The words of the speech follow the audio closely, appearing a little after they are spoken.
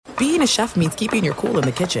being a chef means keeping your cool in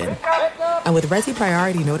the kitchen. And with Resi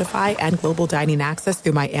Priority Notify and Global Dining Access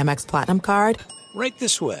through my Amex Platinum card, right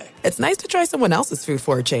this way. It's nice to try someone else's food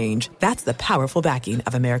for a change. That's the powerful backing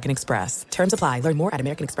of American Express. Terms apply. Learn more at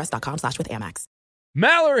americanexpress.com/withAmex.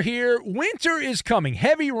 Maller here. Winter is coming.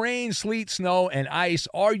 Heavy rain, sleet, snow, and ice.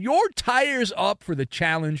 Are your tires up for the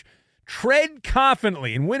challenge? Tread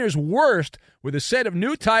confidently in winter's worst with a set of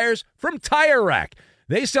new tires from Tire Rack.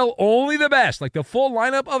 They sell only the best, like the full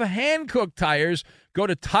lineup of hand-cooked tires. Go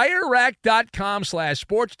to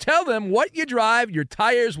TireRack.com/sports. Tell them what you drive. Your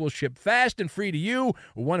tires will ship fast and free to you.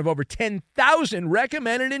 One of over 10,000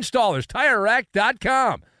 recommended installers.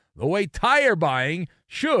 TireRack.com. The way tire buying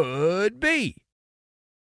should be.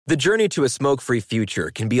 The journey to a smoke-free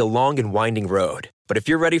future can be a long and winding road. But if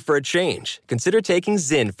you're ready for a change, consider taking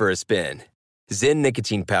Zyn for a spin. Zyn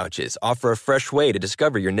nicotine pouches offer a fresh way to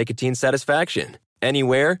discover your nicotine satisfaction.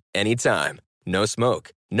 Anywhere, anytime. No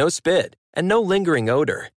smoke, no spit, and no lingering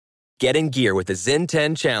odor. Get in gear with the Zyn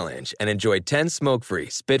 10 Challenge and enjoy 10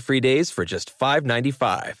 smoke-free, spit-free days for just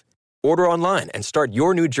 $5.95. Order online and start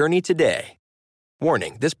your new journey today.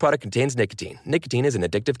 Warning, this product contains nicotine. Nicotine is an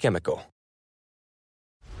addictive chemical.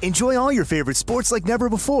 Enjoy all your favorite sports like never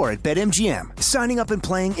before at BetMGM. Signing up and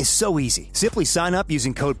playing is so easy. Simply sign up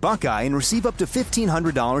using code Buckeye and receive up to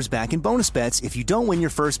 $1,500 back in bonus bets if you don't win your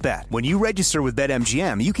first bet. When you register with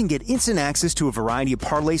BetMGM, you can get instant access to a variety of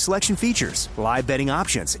parlay selection features, live betting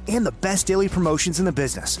options, and the best daily promotions in the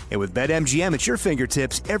business. And with BetMGM at your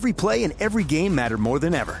fingertips, every play and every game matter more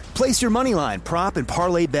than ever. Place your moneyline, prop, and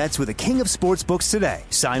parlay bets with the king of sportsbooks today.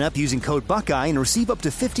 Sign up using code Buckeye and receive up to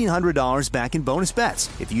 $1,500 back in bonus bets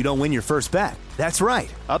if you don't win your first bet. That's right,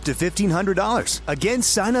 up to $1,500. Again,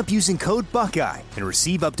 sign up using code Buckeye and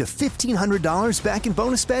receive up to $1,500 back in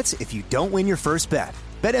bonus bets if you don't win your first bet.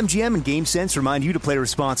 BetMGM and GameSense remind you to play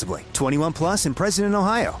responsibly. 21 plus and present in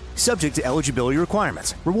Ohio. Subject to eligibility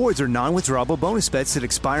requirements. Rewards are non-withdrawable bonus bets that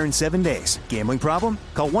expire in 7 days. Gambling problem?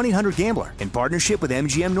 Call 1-800-GAMBLER in partnership with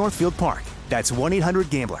MGM Northfield Park. That's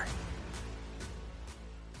 1-800-GAMBLER.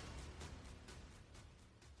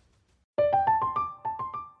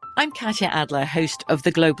 I'm Katya Adler, host of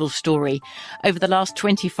The Global Story. Over the last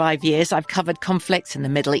 25 years, I've covered conflicts in the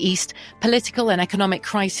Middle East, political and economic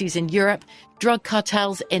crises in Europe, drug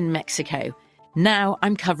cartels in Mexico. Now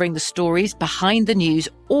I'm covering the stories behind the news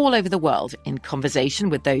all over the world in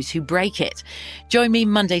conversation with those who break it. Join me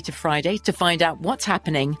Monday to Friday to find out what's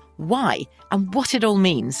happening, why, and what it all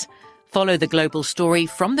means. Follow The Global Story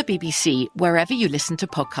from the BBC wherever you listen to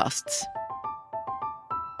podcasts.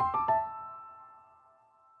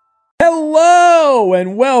 Hello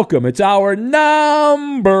and welcome. It's our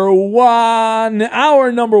number one,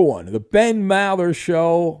 the Ben Maller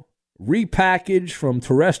Show, repackaged from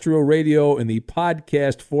terrestrial radio in the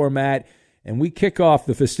podcast format. And we kick off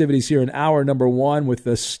the festivities here in hour number one with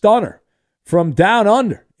the stunner from down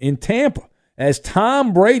under in Tampa as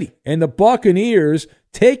Tom Brady and the Buccaneers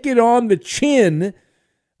take it on the chin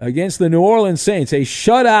against the New Orleans Saints. A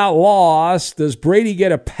shutout loss. Does Brady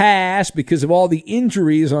get a pass because of all the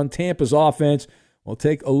injuries on Tampa's offense? We'll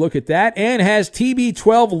take a look at that. And has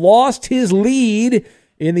TB12 lost his lead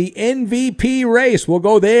in the MVP race? We'll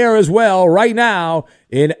go there as well right now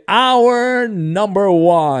in hour number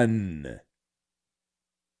one.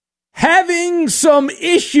 Having some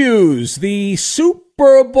issues. The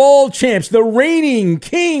Super Bowl champs, the reigning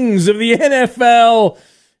kings of the NFL.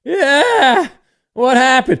 Yeah. What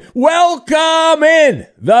happened? Welcome in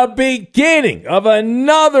the beginning of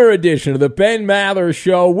another edition of the Ben Maller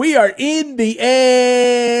Show. We are in the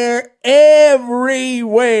air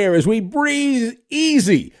everywhere as we breathe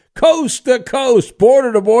easy, coast to coast,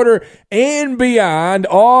 border to border, and beyond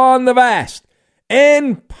on the vast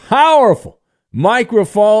and powerful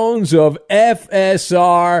microphones of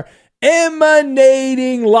FSR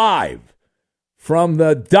emanating live from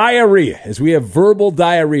the diarrhea as we have verbal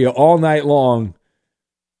diarrhea all night long.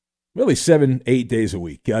 Really 7-8 days a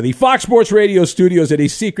week. The Fox Sports Radio studios at a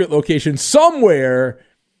secret location somewhere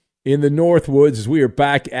in the North Woods as we are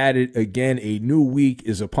back at it again. A new week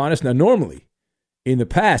is upon us. Now, normally, in the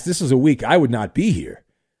past, this is a week I would not be here.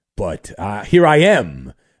 But here I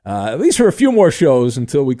am, at least for a few more shows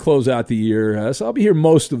until we close out the year. So I'll be here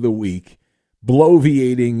most of the week,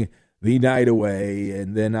 bloviating the night away.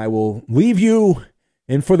 And then I will leave you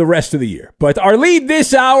and for the rest of the year. But our lead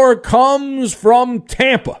this hour comes from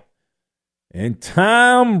Tampa. And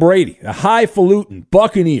Tom Brady, the highfalutin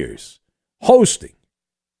Buccaneers, hosting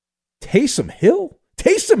Taysom Hill.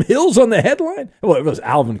 Taysom Hill's on the headline? Well, it was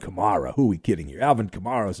Alvin Kamara. Who are we kidding here? Alvin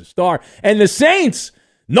Kamara is a star. And the Saints,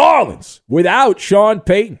 New Orleans, without Sean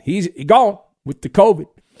Payton. He's gone with the COVID.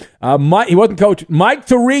 He wasn't coaching. Mike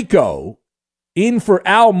Tirico in for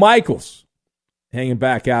Al Michaels, hanging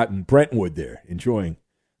back out in Brentwood there, enjoying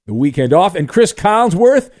the weekend off. And Chris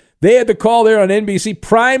Collinsworth, they had the call there on NBC,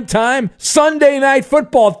 primetime Sunday Night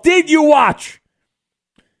Football. Did you watch?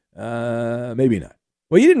 Maybe not.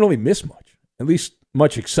 Well, you didn't really miss much, at least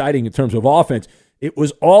much exciting in terms of offense. It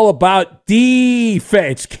was all about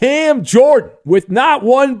defense. Cam Jordan with not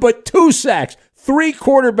one but 2 sacks, 3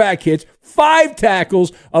 quarterback hits, 5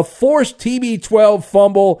 tackles, a forced TB12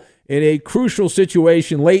 fumble in a crucial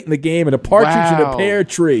situation late in the game, and a partridge in a pear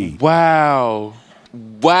tree. Wow,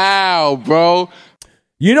 bro.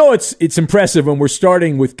 You know it's impressive when we're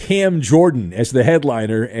starting with Cam Jordan as the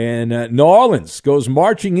headliner, and New Orleans goes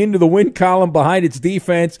marching into the win column behind its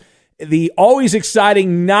defense. The always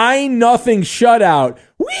exciting 9-0 shutout.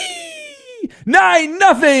 Whee!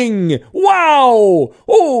 9-0! Wow!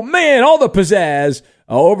 Oh, man, all the pizzazz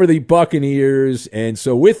over the Buccaneers. And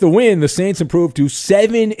so with the win, the Saints improved to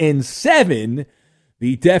 7-7,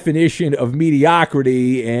 the definition of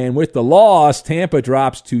mediocrity. And with the loss, Tampa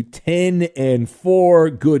drops to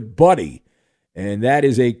 10-4. Good buddy. And that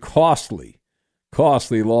is a costly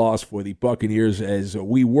loss for the Buccaneers as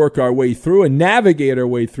we work our way through and navigate our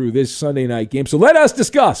way through this Sunday night game. So let us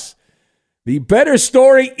discuss the better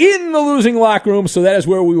story in the losing locker room. So that is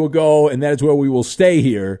where we will go, and that is where we will stay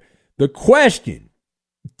here. The question,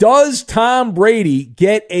 does Tom Brady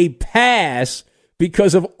get a pass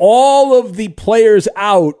because of all of the players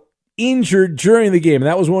out injured during the game? And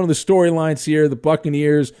that was one of the storylines here. The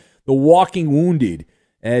Buccaneers, the walking wounded,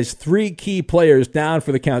 as 3 key players down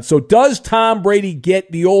for the count. So does Tom Brady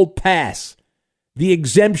get the old pass, the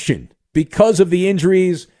exemption, because of the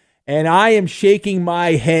injuries? And I am shaking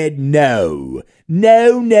my head no.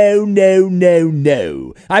 No.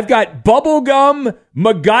 I've got Bubblegum,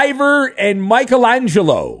 MacGyver, and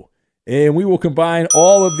Michelangelo. And we will combine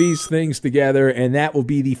all of these things together, and that will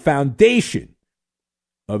be the foundation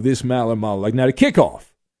of this Maller Monologue. Now, to kick off,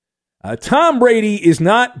 Tom Brady is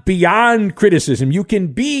not beyond criticism. You can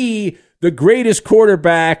be the greatest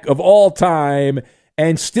quarterback of all time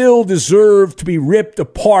and still deserve to be ripped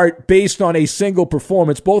apart based on a single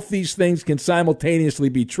performance. Both these things can simultaneously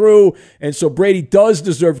be true, and so Brady does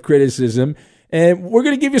deserve criticism. And we're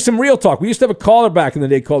going to give you some real talk. We used to have a caller back in the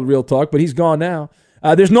day called Real Talk, but he's gone now.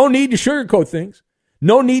 There's no need to sugarcoat things.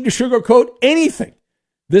 No need to sugarcoat anything.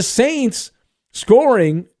 The Saints'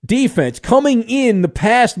 scoring defense coming in the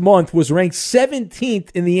past month was ranked 17th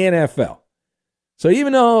in the NFL. So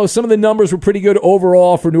even though some of the numbers were pretty good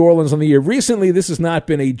overall for New Orleans on the year, recently this has not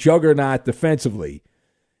been a juggernaut defensively.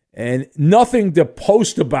 And nothing to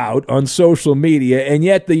post about on social media. And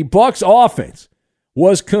yet the Bucs offense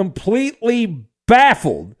was completely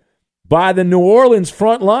baffled by the New Orleans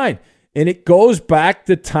front line. And it goes back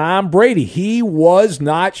to Tom Brady. He was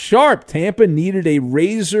not sharp. Tampa needed a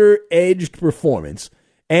razor-edged performance.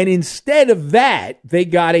 And instead of that, they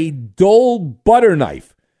got a dull butter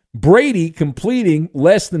knife. Brady completing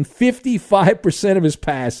less than 55% of his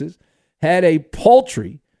passes, had a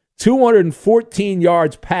paltry 214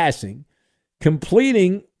 yards passing,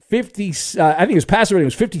 completing 50. I think his passer rating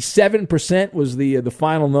was 57% was the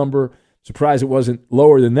final number. Surprised it wasn't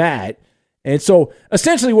lower than that. And so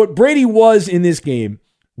essentially what Brady was in this game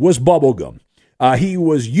was bubblegum. He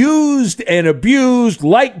was used and abused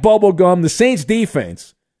like bubblegum. The Saints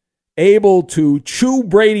defense able to chew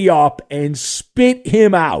Brady up and spit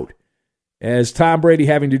him out, as Tom Brady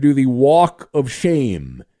having to do the walk of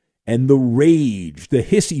shame and the rage, the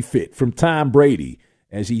hissy fit from Tom Brady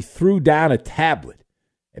as he threw down a tablet,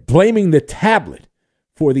 blaming the tablet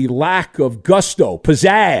for the lack of gusto,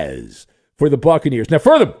 pizzazz for the Buccaneers. Now,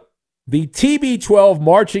 furthermore, the TB12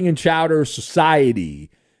 Marching and Chowder Society,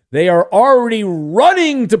 they are already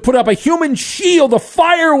running to put up a human shield, a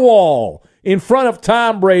firewall in front of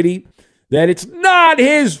Tom Brady, that it's not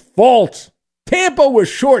his fault. Tampa was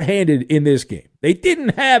shorthanded in this game. They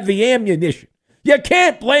didn't have the ammunition. You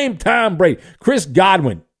can't blame Tom Brady. Chris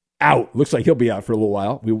Godwin out. Looks like he'll be out for a little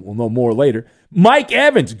while. We will know more later. Mike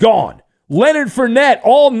Evans gone. Leonard Fournette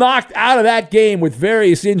all knocked out of that game with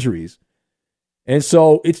various injuries. And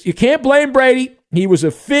so you can't blame Brady. He was a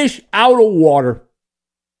fish out of water.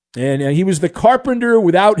 And he was the carpenter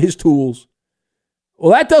without his tools.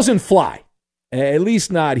 Well, that doesn't fly. At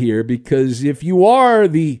least not here, because if you are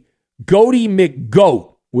the Goaty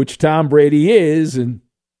McGoat, which Tom Brady is, and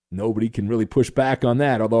nobody can really push back on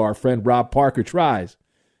that, although our friend Rob Parker tries,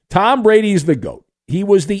 Tom Brady's the GOAT. He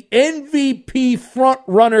was the MVP front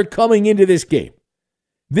runner coming into this game.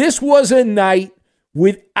 This was a night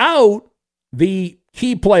without the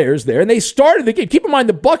key players there, and they started the game. Keep in mind,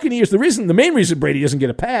 the Buccaneers, the main reason Brady doesn't get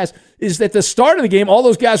a pass is that the start of the game, all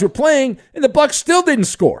those guys were playing, and the Bucs still didn't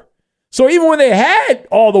score. So even when they had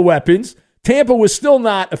all the weapons, Tampa was still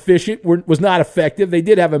not efficient, was not effective. They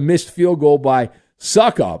did have a missed field goal by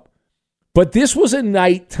Suckup. But this was a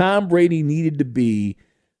night Tom Brady needed to be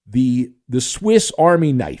the Swiss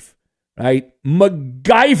Army knife, right?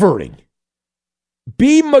 MacGyvering.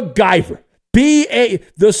 Be MacGyver.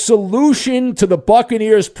 The solution to the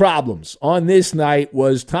Buccaneers' problems on this night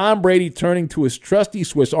was Tom Brady turning to his trusty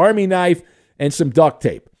Swiss Army knife and some duct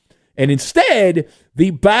tape. And instead,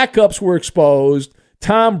 the backups were exposed,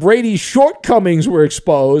 Tom Brady's shortcomings were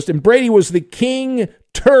exposed, and Brady was the king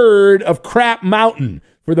turd of Crap Mountain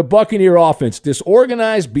for the Buccaneer offense.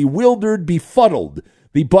 Disorganized, bewildered, befuddled,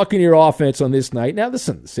 the Buccaneer offense on this night. Now,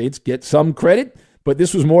 listen, the Saints get some credit, but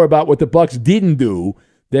this was more about what the Bucs didn't do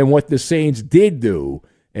than what the Saints did do.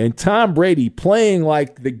 And Tom Brady playing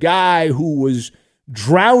like the guy who was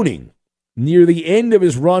drowning near the end of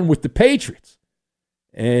his run with the Patriots.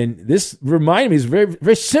 And this reminded me is very,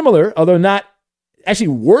 very similar, although not actually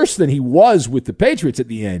worse than he was with the Patriots at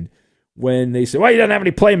the end when they said, well, he doesn't have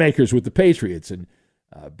any playmakers with the Patriots. And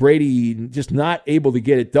Brady just not able to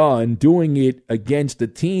get it done, doing it against a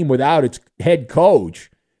team without its head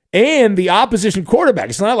coach and the opposition quarterback.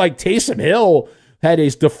 It's not like Taysom Hill had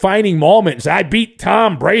his defining moments. I beat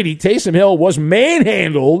Tom Brady. Taysom Hill was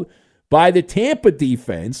manhandled by the Tampa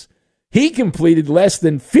defense. He completed less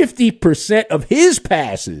than 50% of his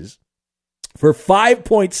passes for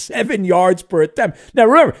 5.7 yards per attempt. Now,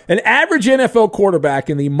 remember, an average NFL quarterback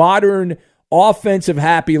in the modern offensive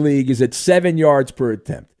happy league is at 7 yards per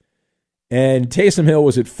attempt. And Taysom Hill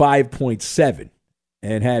was at 5.7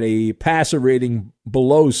 and had a passer rating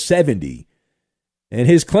below 70. And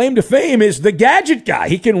his claim to fame is the gadget guy.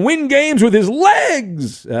 He can win games with his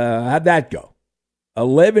legs. How'd that go?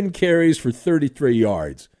 11 carries for 33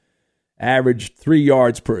 yards. Averaged 3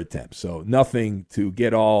 yards per attempt. So nothing to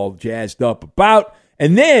get all jazzed up about.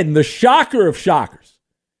 And then the shocker of shockers,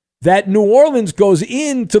 that New Orleans goes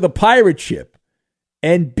into the pirate ship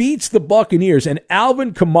and beats the Buccaneers. And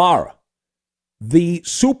Alvin Kamara, the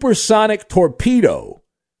supersonic torpedo,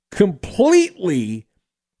 completely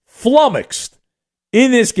flummoxed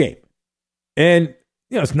in this game. And,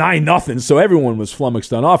 it's 9-0, so everyone was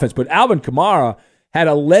flummoxed on offense. But Alvin Kamara had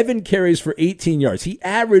 11 carries for 18 yards. He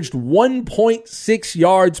averaged 1.6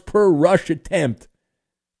 yards per rush attempt.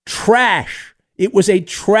 Trash. It was a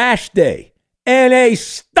trash day and a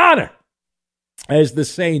stunner as the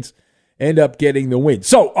Saints end up getting the win.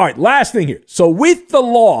 So, all right, last thing here. So with the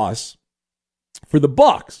loss for the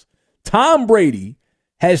Bucs, Tom Brady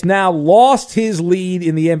has now lost his lead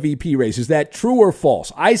in the MVP race. Is that true or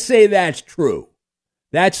false? I say that's true.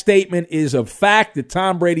 That statement is a fact that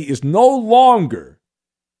Tom Brady is no longer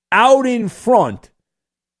out in front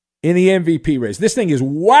in the MVP race. This thing is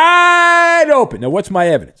wide open. Now, what's my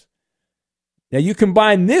evidence? Now, you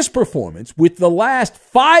combine this performance with the last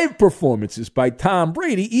 5 performances by Tom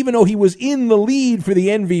Brady, even though he was in the lead for the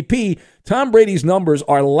MVP, Tom Brady's numbers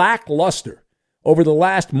are lackluster over the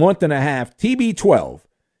last month and a half. TB12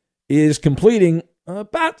 is completing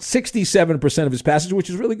about 67% of his passes, which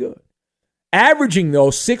is really good. Averaging, though,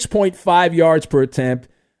 6.5 yards per attempt,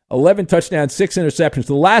 11 touchdowns, 6 interceptions.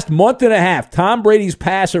 The last month and a half, Tom Brady's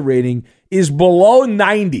passer rating is below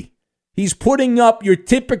 90. He's putting up your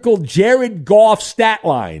typical Jared Goff stat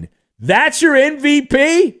line. That's your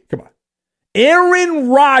MVP? Come on. Aaron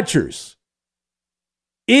Rodgers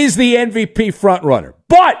is the MVP frontrunner,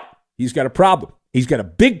 but he's got a problem. He's got a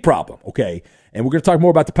big problem, okay? And we're going to talk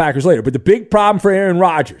more about the Packers later. But the big problem for Aaron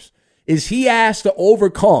Rodgers is he has to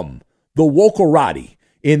overcome the wokerati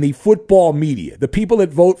in the football media, the people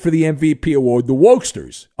that vote for the MVP award, the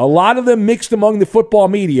wokesters, a lot of them mixed among the football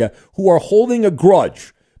media who are holding a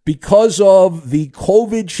grudge because of the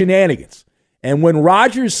COVID shenanigans. And when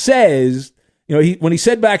Rodgers says, when he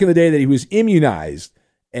said back in the day that he was immunized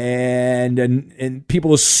and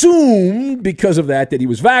people assumed because of that he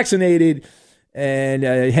was vaccinated and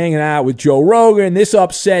hanging out with Joe Rogan, this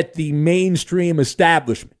upset the mainstream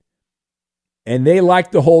establishment. And they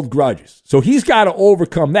like to hold grudges. So he's got to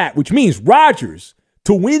overcome that, which means Rodgers,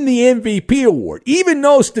 to win the MVP award, even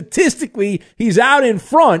though statistically he's out in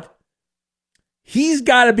front, he's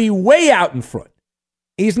got to be way out in front.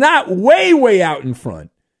 He's not way out in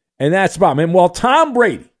front. And that's the problem. And while Tom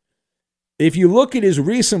Brady, if you look at his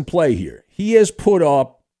recent play here, he has put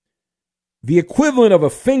up the equivalent of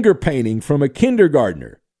a finger painting from a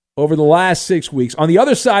kindergartner over the last 6 weeks. On the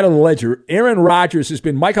other side of the ledger, Aaron Rodgers has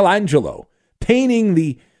been Michelangelo, painting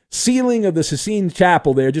the ceiling of the Sistine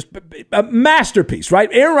Chapel there, just a masterpiece, right?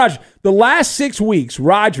 Aaron Rodgers, the last 6 weeks,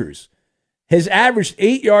 Rodgers has averaged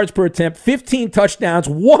 8 yards per attempt, 15 touchdowns,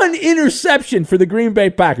 1 interception for the Green Bay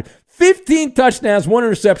Packers. 15 touchdowns, 1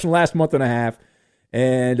 interception last month and a half,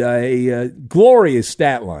 and a glorious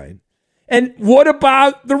stat line. And what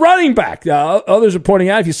about the running back? Others are pointing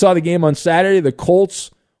out, if you saw the game on Saturday, the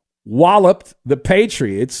Colts walloped the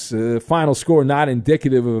Patriots. Final score not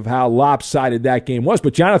indicative of how lopsided that game was.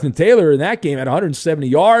 But Jonathan Taylor in that game had 170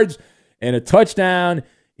 yards and a touchdown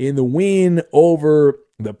in the win over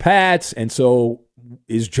the Pats. And so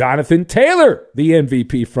is Jonathan Taylor the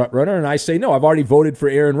MVP frontrunner? And I say no. I've already voted for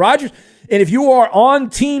Aaron Rodgers. And if you are on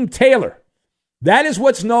Team Taylor, that is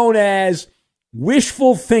what's known as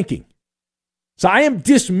wishful thinking. So I am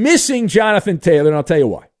dismissing Jonathan Taylor, and I'll tell you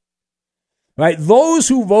why. Right? Those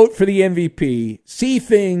who vote for the MVP see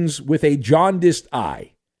things with a jaundiced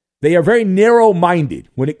eye. They are very narrow-minded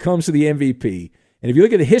when it comes to the MVP. And if you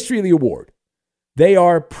look at the history of the award, they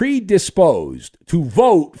are predisposed to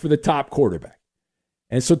vote for the top quarterback.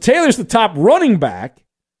 And so Taylor's the top running back,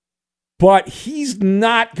 but he's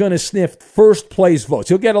not going to sniff first-place votes.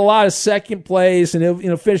 He'll get a lot of second place, and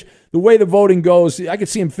he'll finish. The way the voting goes, I could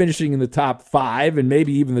see him finishing in the top 5 and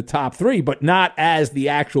maybe even the top 3, but not as the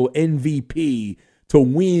actual MVP to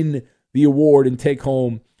win the award and take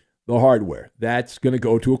home the hardware. That's going to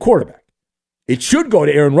go to a quarterback. It should go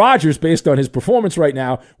to Aaron Rodgers based on his performance right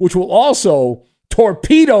now, which will also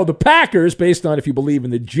torpedo the Packers based on if you believe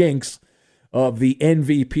in the jinx of the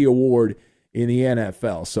MVP award in the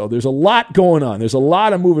NFL. So there's a lot going on. There's a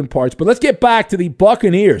lot of moving parts. But let's get back to the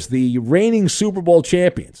Buccaneers, the reigning Super Bowl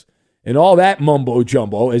champions, and all that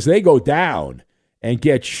mumbo-jumbo as they go down and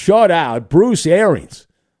get shut out. Bruce Arians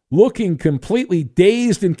looking completely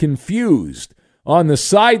dazed and confused on the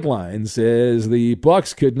sidelines as the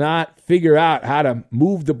Bucs could not figure out how to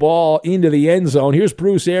move the ball into the end zone. Here's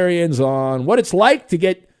Bruce Arians on what it's like to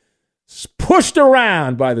get pushed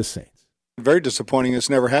around by the Saints. Very disappointing. It's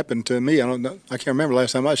never happened to me. I can't remember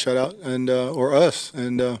last time I shut out or us.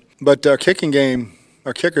 But our kicking game,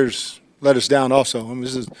 our kickers let us down also. I mean,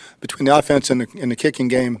 this is between the offense and the kicking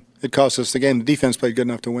game. It cost us the game. The defense played good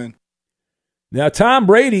enough to win. Now, Tom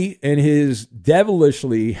Brady and his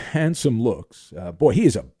devilishly handsome looks, boy, he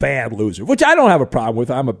is a bad loser, which I don't have a problem with.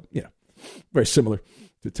 I'm very similar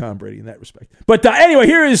to Tom Brady in that respect. But anyway,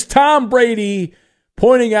 here is Tom Brady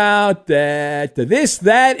pointing out that this,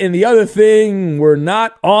 that, and the other thing were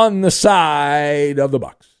not on the side of the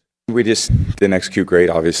Bucs. We just didn't execute great,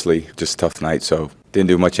 obviously. Just a tough night, so didn't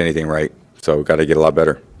do much anything right. So got to get a lot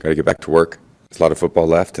better. Got to get back to work. There's a lot of football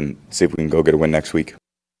left, and see if we can go get a win next week.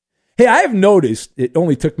 Hey, I have noticed, it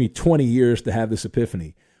only took me 20 years to have this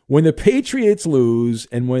epiphany. When the Patriots lose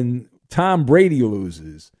and when Tom Brady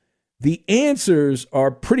loses, the answers are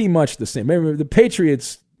pretty much the same. Remember, the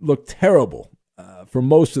Patriots looked terrible for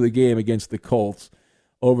most of the game against the Colts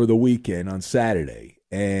over the weekend on Saturday.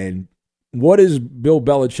 And what does Bill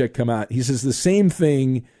Belichick come out? He says the same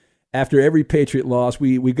thing after every Patriot loss.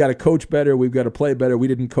 We've got to coach better. We've got to play better. We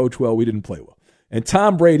didn't coach well. We didn't play well. And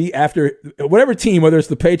Tom Brady, after whatever team, whether it's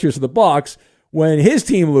the Patriots or the Bucs, when his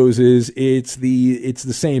team loses, it's the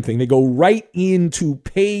same thing. They go right into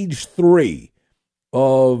page 3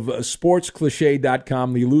 of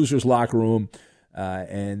sportscliche.com, the loser's locker room,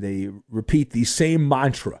 and they repeat the same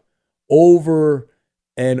mantra over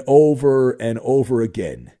and over and over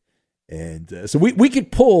again. And so we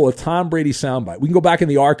could pull a Tom Brady soundbite. We can go back in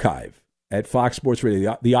the archive at Fox Sports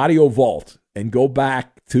Radio, the audio vault, and go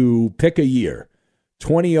back to pick a year,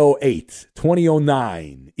 2008,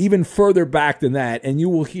 2009, even further back than that, and you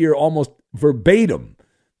will hear almost verbatim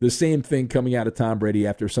the same thing coming out of Tom Brady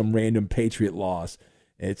after some random Patriot loss.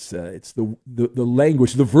 It's the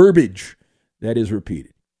language, the verbiage that is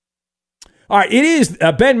repeated. All right, it is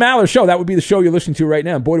a Ben Maller show. That would be the show you're listening to right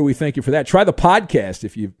now. And boy, do we thank you for that. Try the podcast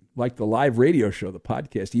if you like the live radio show. The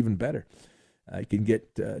podcast, even better. You can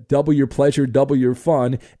get double your pleasure, double your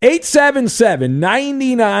fun.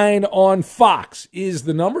 877-99 on Fox is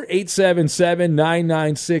the number.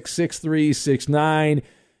 877-996-6369.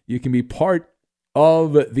 You can be part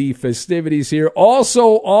of the festivities here.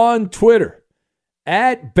 Also on Twitter,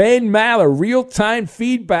 at Ben Maller, real-time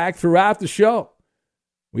feedback throughout the show.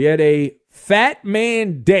 We had a Fat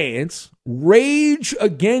Man Dance, Rage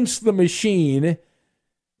Against the Machine,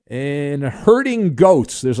 and Herding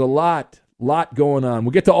Goats. There's a lot going on.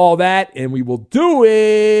 We'll get to all that, and we will do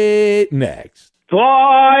it next.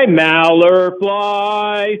 Fly, Maller,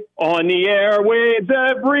 fly, on the airwaves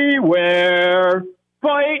everywhere.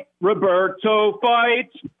 Fight, Roberto, fight.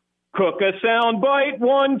 Cook a sound bite,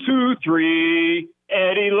 1, 2, 3.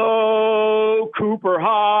 Eddie Low, cool super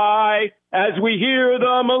high as we hear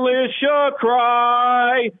the militia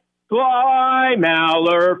cry. Fly,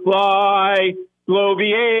 Maller, fly,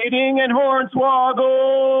 bloviating and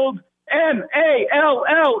hornswoggled.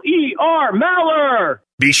 M-A-L-L-E-R, Maller.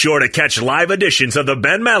 Be sure to catch live editions of The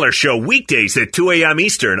Ben Maller Show weekdays at 2 a.m.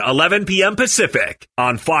 Eastern, 11 p.m. Pacific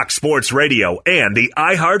on Fox Sports Radio and the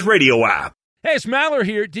iHeartRadio app. Hey, it's Maller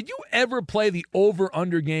here. Did you ever play the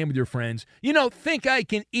over-under game with your friends? You know, think I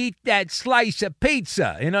can eat that slice of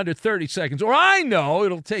pizza in under 30 seconds. Or I know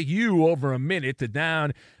it'll take you over a minute to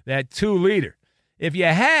down that 2-liter. If you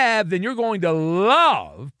have, then you're going to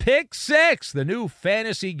love Pick Six, the new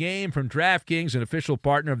fantasy game from DraftKings, an official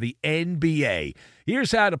partner of the NBA.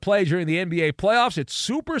 Here's how to play during the NBA playoffs. It's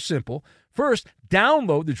super simple. First,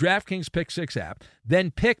 download the DraftKings Pick Six app,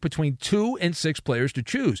 then pick between 2 and 6 players to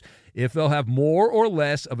choose if they'll have more or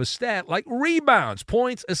less of a stat like rebounds,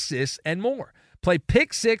 points, assists, and more. Play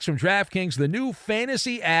Pick Six from DraftKings, the new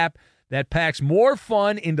fantasy app that packs more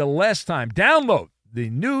fun into less time. Download the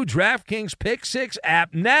new DraftKings Pick Six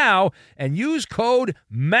app now and use code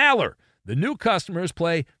MALLER. The new customers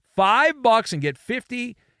play $5 and get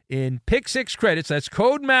 50 in Pick Six credits. That's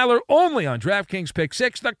code MALLER only on DraftKings Pick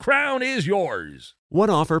Six. The crown is yours. One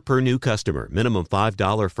offer per new customer. Minimum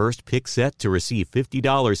 $5 first pick set to receive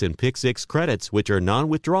 $50 in Pick Six credits, which are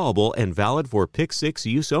non-withdrawable and valid for Pick Six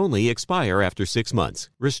use only. Expire after 6 months.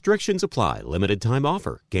 Restrictions apply. Limited time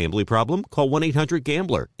offer. Gambling problem? Call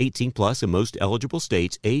 1-800-GAMBLER. 18 plus in most eligible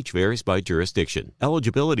states. Age varies by jurisdiction.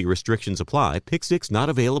 Eligibility restrictions apply. Pick Six not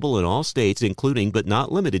available in all states, including but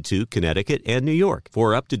not limited to Connecticut and New York.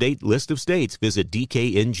 For up-to-date list of states, visit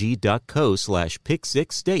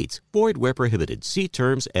dkng.co/pick6states. Void where prohibited. See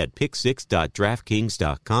terms at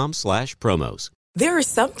pick6.draftkings.com/promos. There are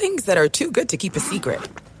some things that are too good to keep a secret.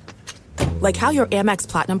 Like how your Amex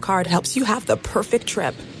Platinum card helps you have the perfect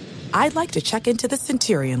trip. I'd like to check into the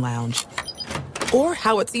Centurion Lounge. Or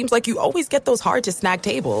how it seems like you always get those hard-to-snag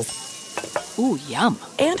tables. Ooh, yum.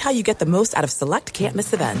 And how you get the most out of select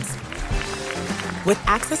can't-miss events. With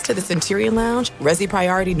access to the Centurion Lounge, Resi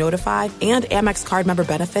Priority Notified, and Amex card member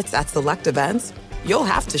benefits at select events, you'll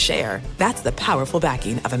have to share. That's the powerful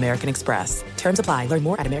backing of American Express. Terms apply. Learn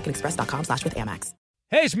more at americanexpress.com/withAmex.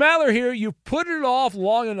 Hey, it's Maller here. You've put it off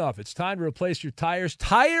long enough. It's time to replace your tires.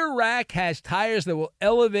 Tire Rack has tires that will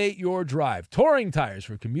elevate your drive. Touring tires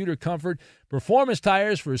for commuter comfort, performance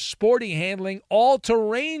tires for sporty handling,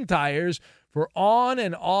 all-terrain tires for on-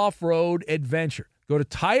 and off-road adventure. Go to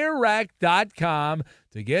TireRack.com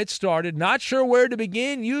to get started. Not sure where to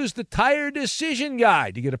begin? Use the Tire Decision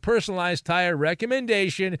Guide to get a personalized tire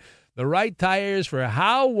recommendation, the right tires for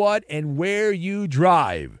how, what, and where you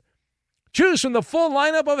drive. Choose from the full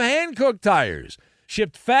lineup of Hankook tires,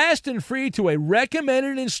 shipped fast and free to a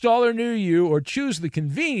recommended installer near you, or choose the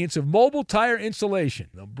convenience of mobile tire installation.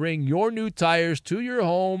 They'll bring your new tires to your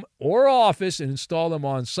home or office and install them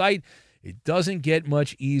on site. It doesn't get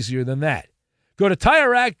much easier than that. Go to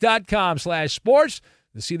TireRack.com/sports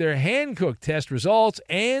to see their Hankook test results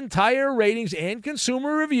and tire ratings and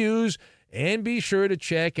consumer reviews, and be sure to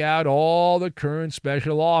check out all the current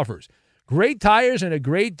special offers. Great tires and a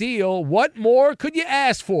great deal. What more could you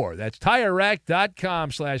ask for? That's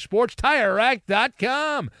TireRack.com/sports.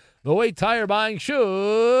 TireRack.com, the way tire buying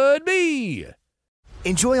should be.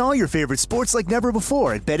 Enjoy all your favorite sports like never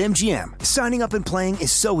before at BetMGM. Signing up and playing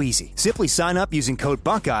is so easy. Simply sign up using code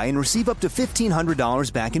Buckeye and receive up to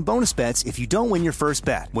 $1,500 back in bonus bets if you don't win your first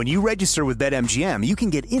bet. When you register with BetMGM, you can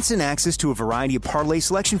get instant access to a variety of parlay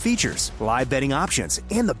selection features, live betting options,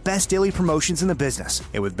 and the best daily promotions in the business.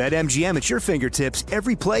 And with BetMGM at your fingertips,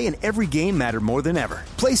 every play and every game matter more than ever.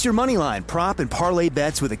 Place your moneyline, prop, and parlay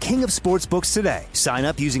bets with the king of sportsbooks today. Sign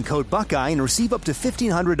up using code Buckeye and receive up to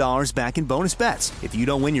 $1,500 back in bonus bets if you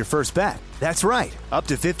don't win your first bet. That's right, up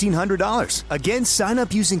to $1,500. Again, sign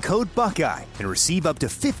up using code Buckeye and receive up to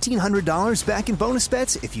 $1,500 back in bonus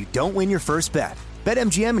bets if you don't win your first bet.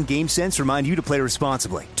 BetMGM and GameSense remind you to play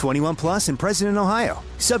responsibly. 21 plus and present in Ohio.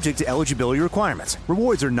 Subject to eligibility requirements.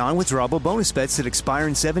 Rewards are non-withdrawable bonus bets that expire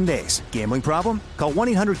in 7 days. Gambling problem? Call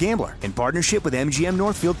 1-800-GAMBLER in partnership with MGM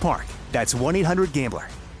Northfield Park. That's 1-800-GAMBLER.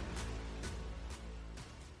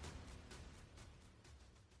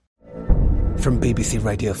 From BBC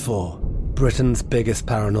Radio 4, Britain's biggest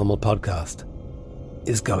paranormal podcast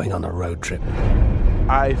is going on a road trip.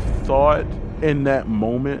 I thought in that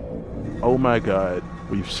moment, oh my God,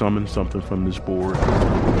 we've summoned something from this board.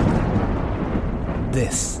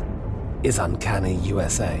 This is Uncanny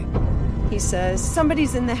USA. He says,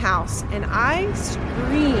 somebody's in the house, and I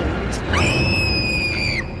screamed.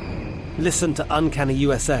 Listen to Uncanny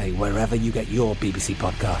USA wherever you get your BBC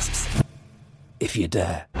podcasts, if you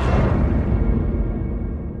dare.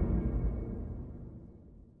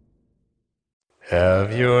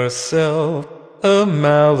 Have yourself a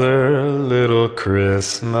Maller little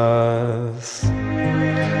Christmas.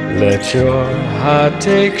 Let your hot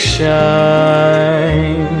take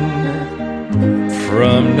shine.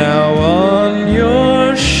 From now on,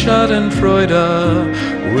 your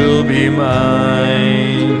Schadenfreude will be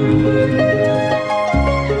mine.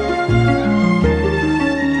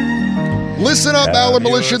 Listen up, Maller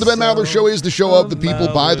Militia. The Ben Maller Show is the show of the people,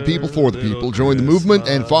 by the people, for the people. Join the movement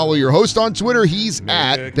and follow your host on Twitter. He's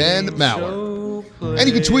at Ben Maller. And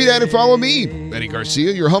you can tweet at and follow me, Eddie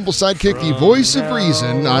Garcia, your humble sidekick, the voice of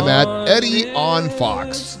reason. I'm at Eddie on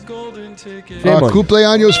Fox.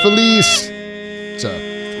 Cumpleaños feliz. It's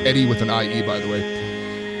Eddie with an I-E, by the way.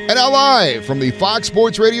 And now live from the Fox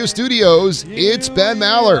Sports Radio studios, it's Ben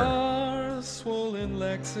Maller.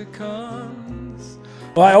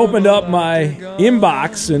 Well, I opened up my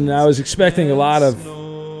inbox, and I was expecting a lot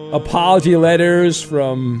of apology letters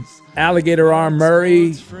from Alligator Arm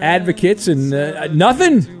Murray advocates, and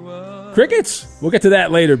nothing. Crickets. We'll get to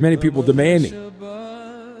that later. Many people demanding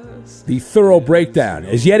the thorough breakdown.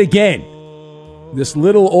 As yet again, this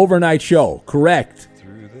little overnight show, correct.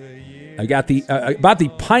 I got the about the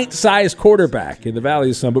pint-sized quarterback in the Valley of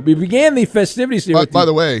the Sun, but we began the festivities here. By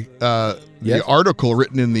the way, the article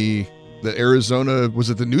written in the Arizona,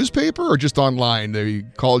 was it the newspaper or just online? They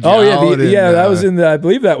called you out. That was in the, I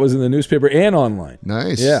believe that was in the newspaper and online.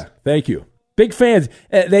 Nice. Yeah, thank you. Big fans.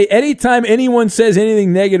 Anytime anyone says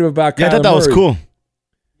anything negative about Kyler I thought that was cool.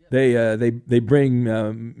 They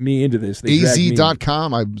bring me into this.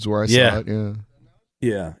 AZ.com is where I saw it.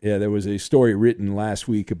 Yeah. There was a story written last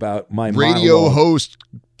week about my radio monologue. host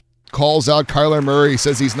calls out Kyler Murray,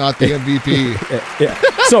 says he's not the MVP. Yeah.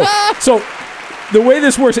 So the way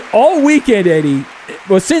this works, all weekend, Eddie,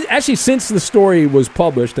 well, since the story was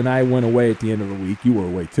published and I went away at the end of the week, you were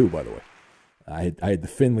away too, by the way. I had the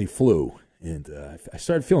Finley flu, and I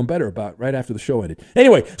started feeling better about right after the show ended.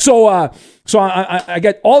 Anyway, so I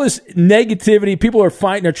got all this negativity. People are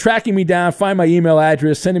fighting, they're tracking me down, find my email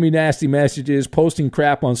address, sending me nasty messages, posting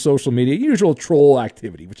crap on social media, usual troll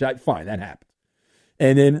activity, which I find that happens.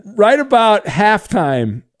 And then right about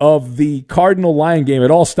halftime of the Cardinal-Lion game,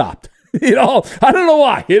 it all stopped. I don't know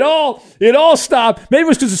why. It all stopped. Maybe it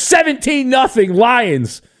was because of 17-0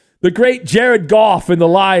 Lions. The great Jared Goff and the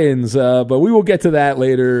Lions. But we will get to that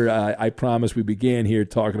later. I promise. We began here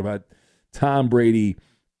talking about Tom Brady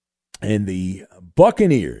and the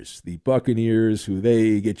Buccaneers. The Buccaneers, who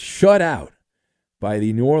they get shut out by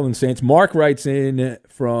the New Orleans Saints. Mark writes in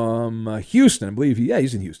from Houston. I believe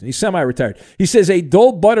he's in Houston. He's semi-retired. He says, a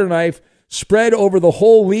dull butter knife spread over the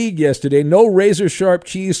whole league yesterday. No razor-sharp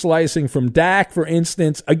cheese slicing from Dak, for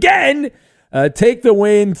instance. Again, take the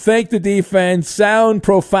win, thank the defense, sound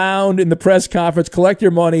profound in the press conference, collect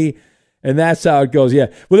your money, and that's how it goes. Yeah.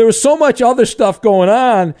 Well, there was so much other stuff going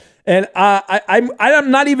on, and I'm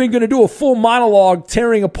not even going to do a full monologue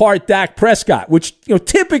tearing apart Dak Prescott, which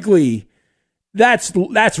typically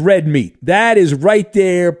that's red meat. That is right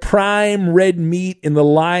there, prime red meat in the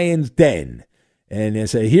Lions' den. And they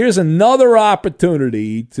say, here's another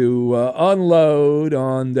opportunity to unload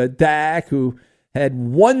on the Dak, who had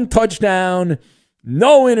one touchdown,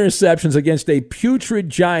 no interceptions against a putrid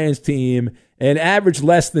Giants team, and averaged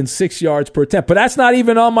less than 6 yards per attempt. But that's not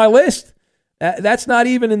even on my list. That's not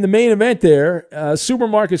even in the main event there.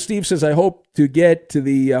 Supermarket Steve says, I hope you get to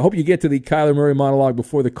the Kyler Murray monologue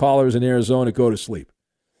before the callers in Arizona go to sleep.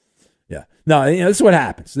 Yeah. No, this is what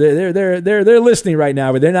happens. They're listening right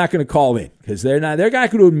now, but they're not going to call in because they're not going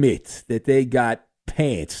to admit that they got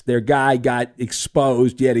pants. Their guy got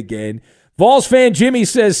exposed yet again. Vols fan Jimmy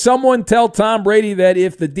says, someone tell Tom Brady that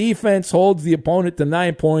if the defense holds the opponent to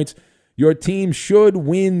 9 points, your team should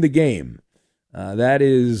win the game. That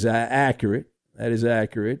is accurate. That is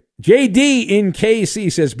accurate. JD in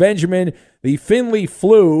KC says, Benjamin, the Finley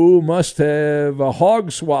flu must have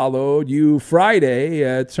hog swallowed you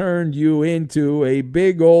Friday, turned you into a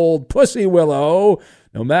big old pussy willow.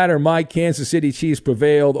 No matter, my Kansas City Chiefs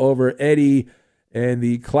prevailed over Eddie and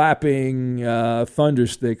the clapping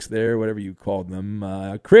thundersticks there, whatever you called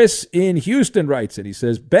them. Chris in Houston writes it. He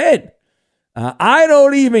says, Ben, I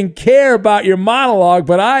don't even care about your monologue,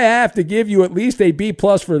 but I have to give you at least a B+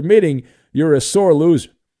 for admitting you're a sore loser.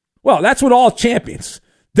 Well, that's what all champions.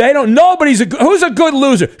 Who's a good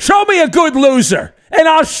loser? Show me a good loser, and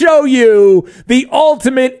I'll show you the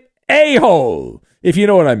ultimate a-hole, if you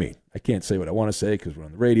know what I mean. I can't say what I want to say because we're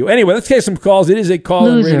on the radio. Anyway, let's get some calls. It is a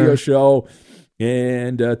call-in radio show,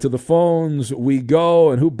 and to the phones we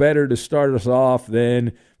go. And who better to start us off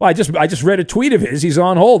than? Well, I just read a tweet of his. He's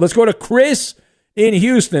on hold. Let's go to Chris in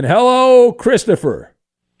Houston. Hello, Christopher.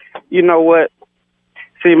 You know what?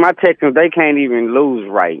 See, my Texans, they can't even lose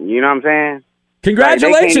right. You know what I'm saying?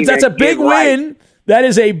 Congratulations. That's a big win. Right. That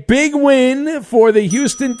is a big win for the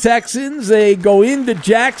Houston Texans. They go into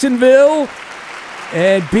Jacksonville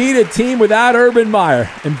and beat a team without Urban Meyer.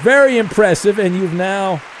 And very impressive. And you've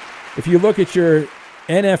now, if you look at your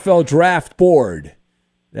NFL draft board,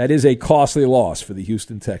 that is a costly loss for the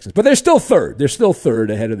Houston Texans. But they're still third. They're still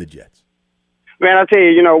third ahead of the Jets. Man, I'll tell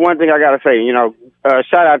you, one thing I got to say,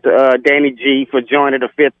 shout out to Danny G for joining the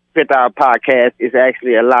Fifth Hour podcast. It's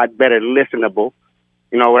actually a lot better listenable,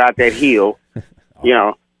 without that heel. I see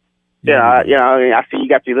you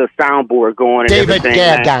got your little soundboard going and David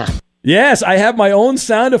everything. Yes, I have my own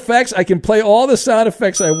sound effects. I can play all the sound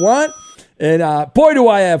effects I want. And boy, do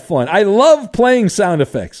I have fun. I love playing sound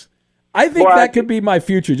effects. I think that could be my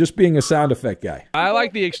future, just being a sound effect guy. I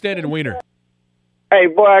like the extended wiener. Hey,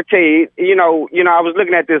 boy, I tell you, I was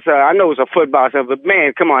looking at this. I know it's a football stuff, but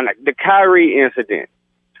man, come on, the Kyrie incident.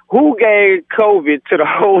 Who gave COVID to the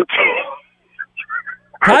whole team?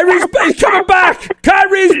 Kyrie's coming back.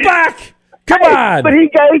 Kyrie's back. Come on. But he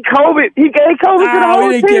gave COVID. He gave COVID to the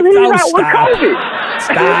whole team. He's out with COVID.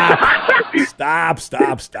 Stop.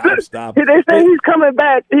 They say he's coming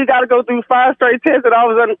back. He got to go through 5 straight tests, and all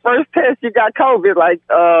of a sudden, first test, you got COVID.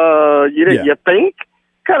 You think?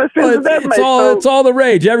 Kind of sense that makes. It's all the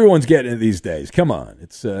rage. Everyone's getting it these days. Come on,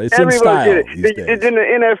 it's in style these days. In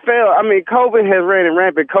the NFL, I mean, COVID has ran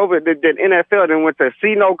rampant. COVID, the NFL then went to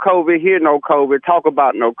see no COVID, hear no COVID, talk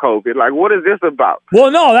about no COVID. Like, what is this about?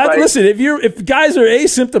 Well, no, listen. If guys are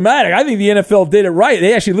asymptomatic, I think the NFL did it right.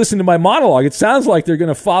 They actually listened to my monologue. It sounds like they're going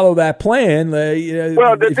to follow that plan.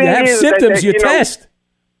 If you have symptoms, you test.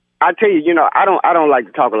 I tell you, I don't like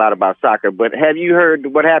to talk a lot about soccer, but have you heard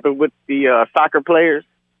what happened with the soccer players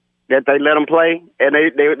that they let them play and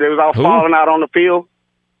they was all falling out on the field?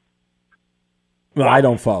 Well, I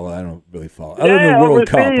don't really follow. Other than the World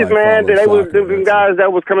Cup, man, them guys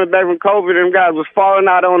that was coming back from COVID, them guys was falling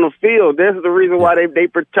out on the field. This is the reason why they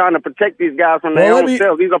trying to protect these guys from their own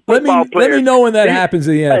selves. These are football players. Let me know when that happens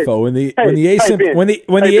in the NFL. When the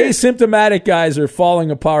asymptomatic guys are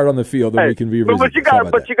falling apart on the field, then we can revisit. But you got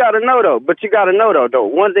to know though.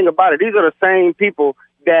 One thing about it, these are the same people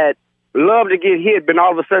that love to get hit, but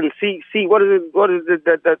all of a sudden see what is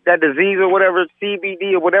that disease or whatever,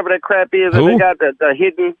 CBD or whatever that crap is, and they got the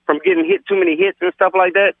hidden from getting hit too many hits and stuff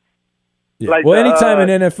like that. Yeah. Anytime an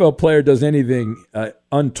NFL player does anything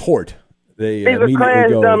untowght, they these are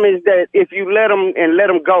crash dummies that if you let them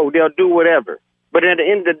go, they'll do whatever. But at the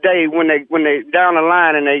end of the day, when they down the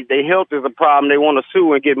line and they health is a problem, they want to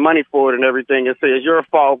sue and get money for it and everything and say it's your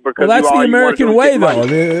fault because that's the American way, though.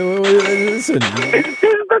 Listen,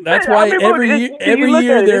 that's why every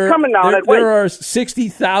year there are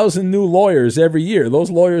 60,000 new lawyers every year.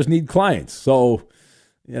 Those lawyers need clients, so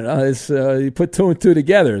it's you put 2 and 2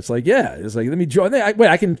 together. It's like let me join. Wait,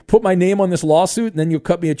 I can put my name on this lawsuit, and then you'll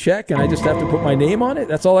cut me a check, and I just have to put my name on it.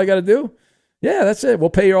 That's all I got to do. Yeah, that's it.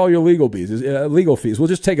 We'll pay you all your legal fees. We'll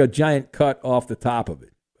just take a giant cut off the top of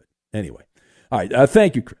it. But anyway, all right.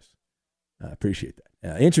 Thank you, Chris. I appreciate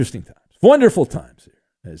that. Interesting times, wonderful times here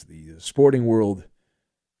as the sporting world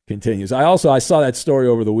continues. I saw that story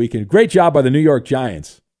over the weekend. Great job by the New York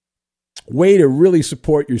Giants. Way to really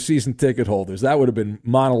support your season ticket holders. That would have been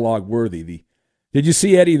monologue worthy. Did you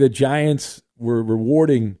see, Eddie? The Giants were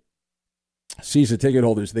rewarding season ticket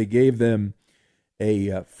holders. They gave them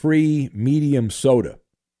a free medium soda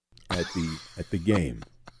at the game.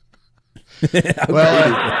 Medium?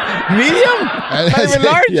 Not even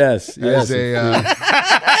large? Yes. As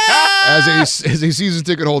a season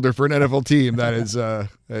ticket holder for an NFL team, that is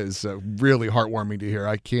really heartwarming to hear.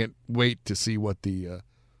 I can't wait to see what the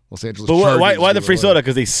Los Angeles Chargers. But why the free soda?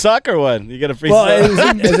 Because they suck or what? You get a free soda?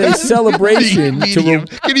 As a celebration. Medium.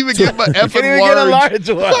 Can't even get my effing large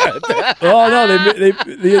one. Oh, no.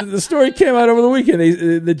 The story came out over the weekend.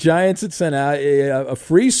 The Giants had sent out a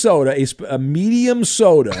free soda, a medium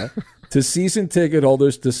soda, to season ticket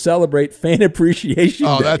holders to celebrate Fan Appreciation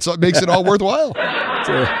Day. That's what makes it all worthwhile.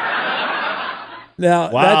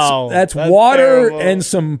 Now, wow, that's water terrible. And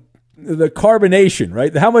the carbonation,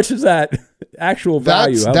 right? How much is that actual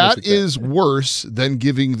value? That is worse than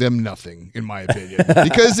giving them nothing, in my opinion,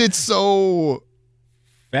 because it's so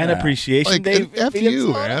Fan Appreciation Day. F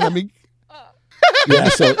you, man. I mean,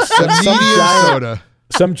 so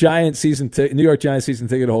some giant New York Giants season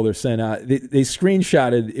ticket holder sent out. They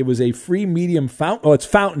screenshotted. It was a free medium fountain. Oh, it's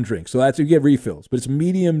fountain drink, so that's you get refills, but it's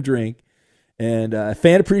medium drink and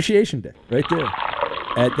Fan Appreciation Day right there.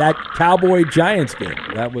 At that Cowboy Giants game.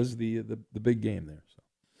 That was the big game there.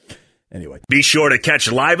 So, anyway. Be sure to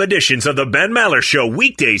catch live editions of the Ben Maller Show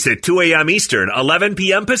weekdays at 2 a.m. Eastern, 11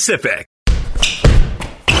 p.m. Pacific.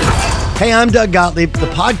 Hey, I'm Doug Gottlieb. The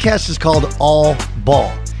podcast is called All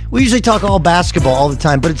Ball. We usually talk all basketball all the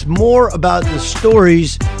time, but it's more about the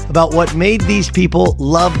stories about what made these people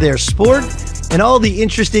love their sport and all the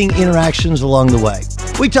interesting interactions along the way.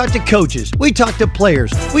 We talk to coaches. We talk to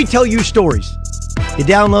players. We tell you stories. You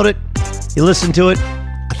download it. You listen to it.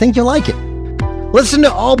 I think you'll like it. Listen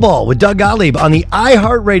to All Ball with Doug Gottlieb on the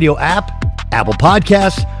iHeartRadio app, Apple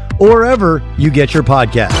Podcasts, or wherever you get your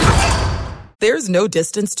podcasts. There's no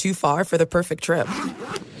distance too far for the perfect trip.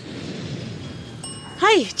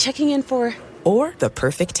 Hi, checking in for... Or the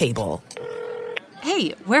perfect table.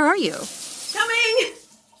 Hey, where are you? Coming!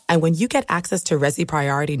 And when you get access to Resi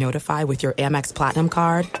Priority Notify with your Amex Platinum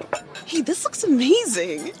card... Hey, this looks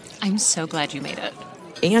amazing. I'm so glad you made it.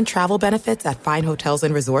 And travel benefits at fine hotels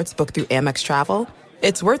and resorts booked through Amex Travel,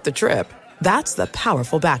 it's worth the trip. That's the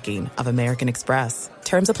powerful backing of American Express.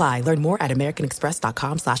 Terms apply. Learn more at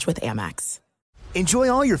americanexpress.com/withAmex. Enjoy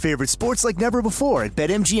all your favorite sports like never before at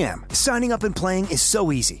BetMGM. Signing up and playing is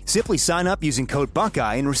so easy. Simply sign up using code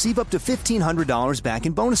Buckeye and receive up to $1,500 back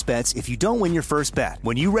in bonus bets if you don't win your first bet.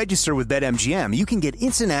 When you register with BetMGM, you can get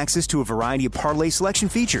instant access to a variety of parlay selection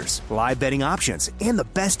features, live betting options, and the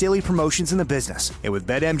best daily promotions in the business. And with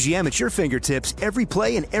BetMGM at your fingertips, every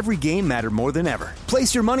play and every game matter more than ever.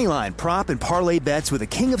 Place your moneyline, prop, and parlay bets with the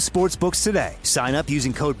king of sportsbooks today. Sign up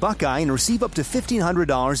using code Buckeye and receive up to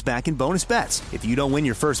 $1,500 back in bonus bets if you don't win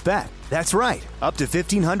your first bet. That's right, up to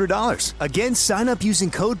 $1,500. Again, sign up using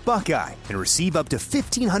code Buckeye and receive up to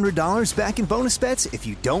 $1,500 back in bonus bets if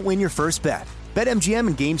you don't win your first bet. BetMGM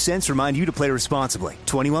and GameSense remind you to play responsibly.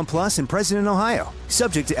 21 plus and present in Ohio.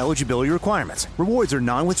 Subject to eligibility requirements. Rewards are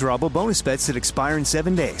non-withdrawable bonus bets that expire in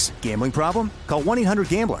 7 days. Gambling problem? Call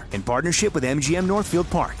 1-800-GAMBLER in partnership with MGM Northfield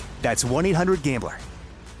Park. That's 1-800-GAMBLER.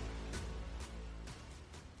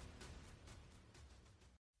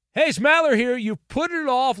 Hey, it's Maller here. You've put it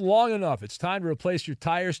off long enough. It's time to replace your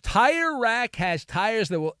tires. Tire Rack has tires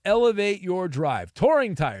that will elevate your drive.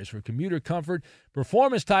 Touring tires for commuter comfort,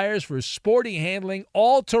 performance tires for sporty handling,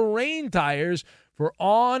 all-terrain tires for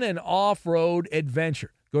on- and off-road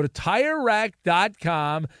adventure. Go to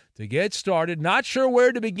TireRack.com to get started. Not sure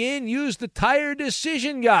where to begin? Use the Tire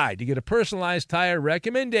Decision Guide to get a personalized tire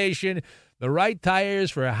recommendation. The right tires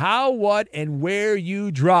for how, what, and where you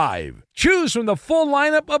drive. Choose from the full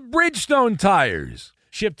lineup of Bridgestone tires.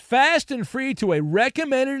 Shipped fast and free to a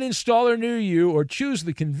recommended installer near you, or choose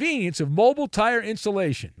the convenience of mobile tire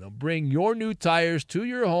installation. They'll bring your new tires to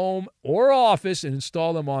your home or office and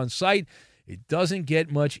install them on site. It doesn't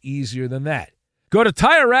get much easier than that. Go to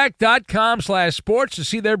TireRack.com/sports to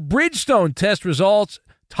see their Bridgestone test results,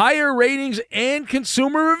 tire ratings, and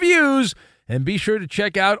consumer reviews. And be sure to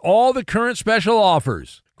check out all the current special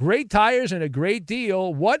offers. Great tires and a great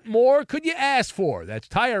deal. What more could you ask for? That's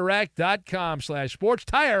TireRack.com/sports.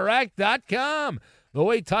 TireRack.com. The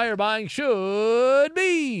way tire buying should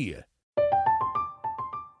be.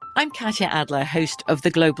 I'm Katya Adler, host of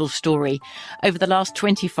The Global Story. Over the last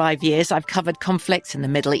 25 years, I've covered conflicts in the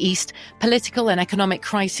Middle East, political and economic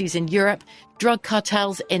crises in Europe, drug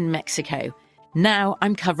cartels in Mexico. Now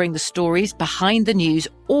I'm covering the stories behind the news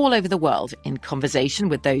all over the world in conversation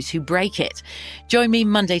with those who break it. Join me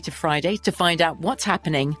Monday to Friday to find out what's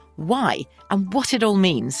happening, why, and what it all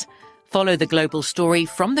means. Follow The Global Story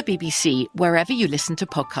from the BBC wherever you listen to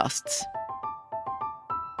podcasts.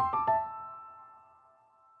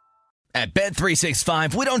 At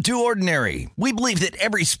Bet365, we don't do ordinary. We believe that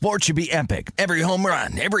every sport should be epic. Every home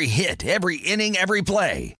run, every hit, every inning, every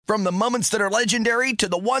play. From the moments that are legendary to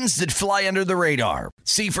the ones that fly under the radar.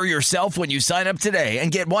 See for yourself when you sign up today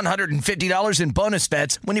and get $150 in bonus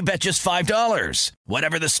bets when you bet just $5.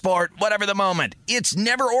 Whatever the sport, whatever the moment, it's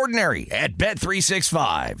never ordinary at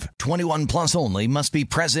Bet365. 21 plus only. Must be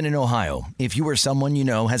present in Ohio. If you or someone you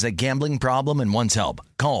know has a gambling problem and wants help,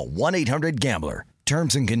 call 1-800-GAMBLER.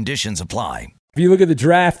 Terms and conditions apply. If you look at the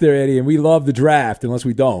draft there, Eddie, and we love the draft, unless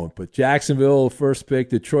we don't, but Jacksonville first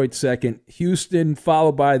pick, Detroit second, Houston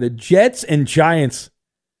followed by the Jets and Giants.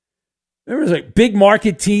 There was like big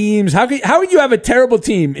market teams. How would you have a terrible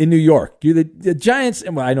team in New York? You're the Giants,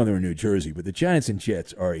 well, I know they're in New Jersey, but the Giants and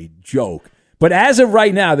Jets are a joke. But as of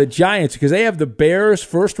right now, the Giants, because they have the Bears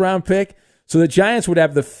first-round pick, so the Giants would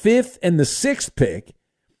have the 5th and the 6th pick.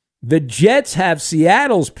 The Jets have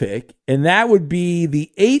Seattle's pick, and that would be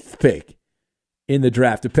the 8th pick in the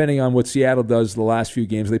draft, depending on what Seattle does the last few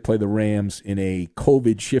games. They play the Rams in a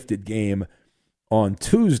COVID-shifted game on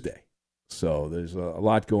Tuesday. So there's a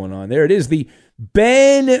lot going on there. It is the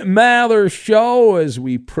Ben Maller Show as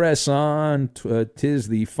we press on. 'Tis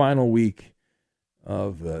the final week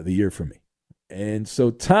of the year for me. And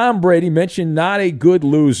so Tom Brady mentioned not a good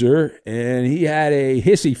loser, and he had a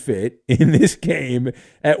hissy fit in this game.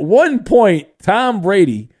 At one point, Tom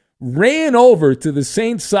Brady ran over to the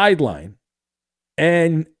Saints sideline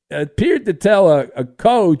and appeared to tell a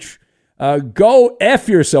coach, go F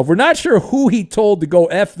yourself. We're not sure who he told to go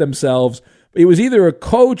F themselves. It was either a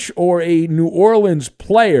coach or a New Orleans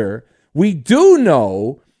player. We do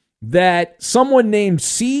know that someone named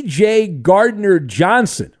C.J.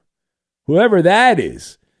 Gardner-Johnson, whoever that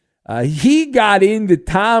is, he got into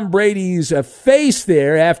Tom Brady's face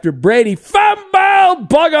there after Brady fumbled,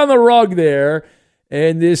 bug on the rug there.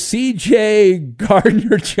 And this C.J.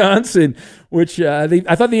 Gardner-Johnson, which I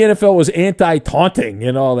thought the NFL was anti-taunting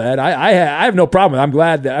and all that. I have no problem. I'm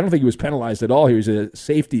glad that I don't think he was penalized at all. He was a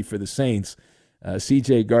safety for the Saints.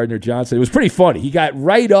 C.J. Gardner-Johnson. It was pretty funny. He got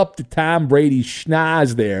right up to Tom Brady's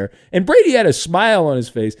schnoz there, and Brady had a smile on his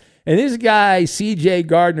face. And this guy, C.J.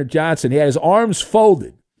 Gardner-Johnson, he had his arms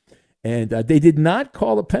folded, and they did not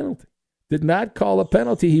call a penalty. Did not call a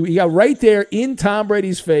penalty. He got right there in Tom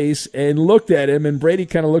Brady's face and looked at him, and Brady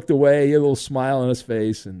kind of looked away. He had a little smile on his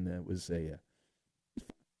face, and it was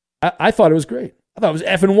I thought it was great. I thought it was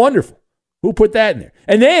effing wonderful. Who put that in there?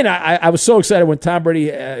 And then I was so excited when Tom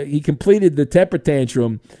Brady, he completed the temper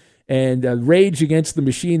tantrum and Rage Against the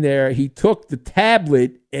Machine there. He took the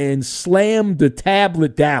tablet and slammed the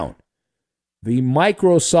tablet down. The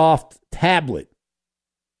Microsoft tablet.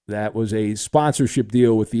 That was a sponsorship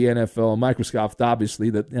deal with the NFL. Microsoft, obviously,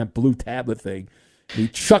 that blue tablet thing. He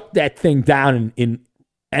chucked that thing down in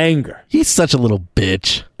anger. He's such a little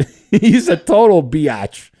bitch. He's a total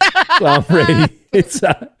biatch, Tom Brady.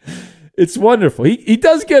 It's wonderful. He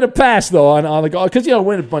does get a pass, though, on the goal, because,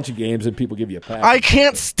 win a bunch of games and people give you a pass. I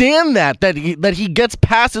can't stand that he gets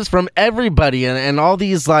passes from everybody and all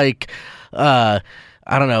these, I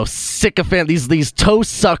don't know, sycophant, these toe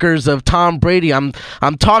suckers of Tom Brady. I'm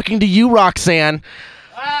talking to you, Roxanne.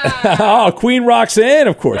 Oh, Queen Roxanne,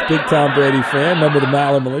 of course. Big Tom Brady fan. Remember the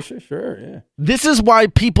Maller Militia? Sure, yeah. This is why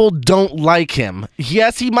people don't like him.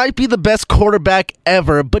 Yes, he might be the best quarterback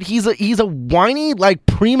ever, but he's a whiny,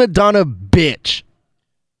 prima donna bitch.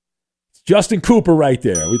 It's Justin Cooper right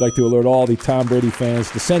there. We'd like to alert all the Tom Brady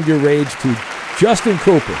fans to send your rage to Justin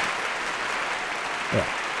Cooper. Yeah.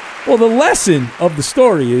 Well, the lesson of the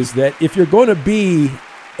story is that if you're going to be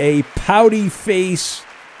a pouty face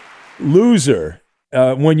loser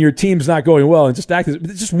when your team's not going well, and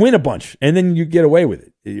just win a bunch, and then you get away with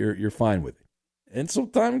it. You're fine with it, and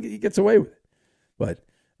sometimes he gets away with it. But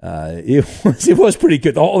it was pretty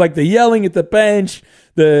good. The yelling at the bench,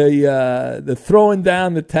 the throwing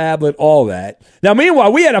down the tablet, all that. Now,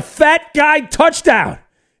 meanwhile, we had a fat guy touchdown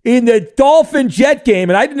in the Dolphin-Jet game,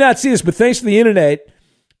 and I did not see this, but thanks to the internet,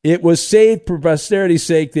 it was saved for posterity's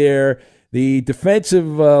sake there. The defensive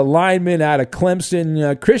lineman out of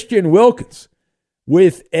Clemson, Christian Wilkins,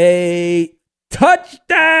 with a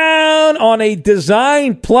touchdown on a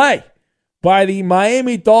design play by the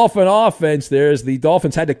Miami Dolphin offense. There's the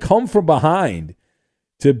Dolphins had to come from behind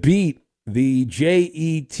to beat the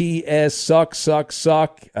Jets suck.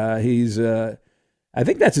 He's I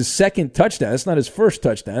think that's his second touchdown. That's not his first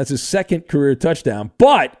touchdown. That's his second career touchdown.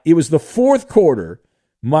 But it was the fourth quarter.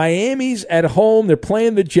 Miami's at home. They're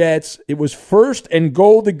playing the Jets. It was 1st and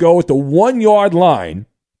goal to go at the 1-yard line.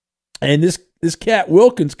 And this cat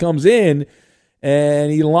Wilkins comes in,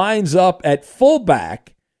 and he lines up at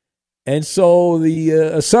fullback. And so the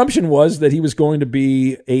assumption was that he was going to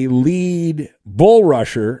be a lead bull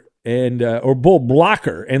rusher or bull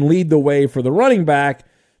blocker and lead the way for the running back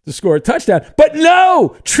to score a touchdown. But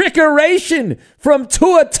no! Trickeration from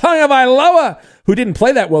Tua Tagovailoa, who didn't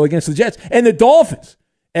play that well against the Jets. And the Dolphins,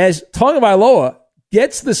 as Tagovailoa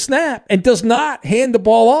gets the snap and does not hand the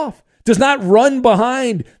ball off, does not run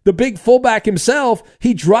behind the big fullback himself.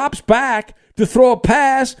 He drops back to throw a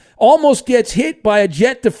pass, almost gets hit by a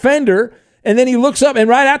Jet defender, and then he looks up and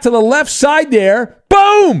right out to the left side there,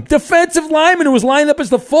 boom! Defensive lineman who was lined up as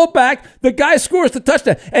the fullback, the guy scores the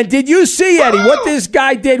touchdown. And did you see, Eddie, what this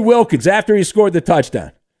guy did, Wilkins, after he scored the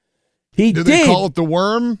touchdown? Did they call it the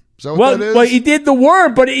worm? Is that what that is? Well, he did the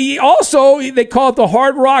worm, but they call it the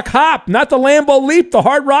Hard Rock Hop, not the Lambeau Leap, the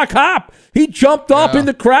Hard Rock Hop. He jumped up in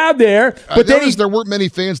the crowd there. But there weren't many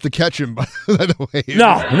fans to catch him, by the way.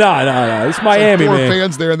 No. It's Miami, man. There were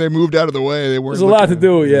fans there, and they moved out of the way. They weren't. There's a lot to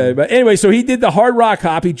do, yeah. But anyway, so he did the Hard Rock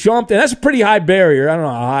Hop. He jumped, and that's a pretty high barrier. I don't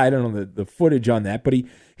know how high. I don't know the footage on that. But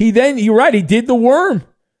he then, you're right, he did the worm.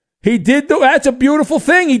 That's a beautiful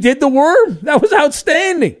thing. He did the worm. That was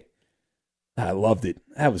outstanding. I loved it.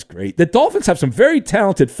 That was great. The Dolphins have some very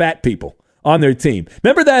talented fat people on their team.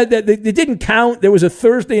 Remember that it didn't count? There was a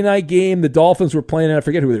Thursday night game the Dolphins were playing, and I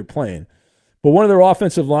forget who they were playing. but one of their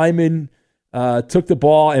offensive linemen took the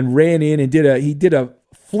ball and ran in and did a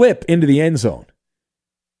flip into the end zone.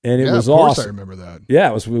 And it was of course awesome. I remember that.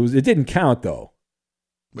 Yeah, it didn't count though.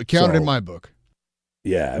 It counted in my book.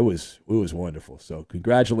 Yeah, it was wonderful. So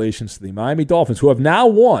congratulations to the Miami Dolphins, who have now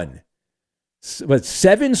won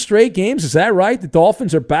 7 straight games. Is that right? The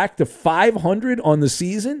Dolphins are back to 500 on the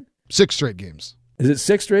season? 6 straight games. Is it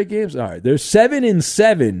 6 straight games? All right. They're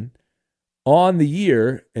 7-7 on the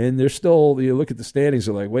year, and they're still, you look at the standings,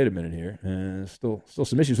 they're like, wait a minute here. Still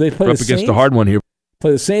some issues. They play We're up against the hard one here.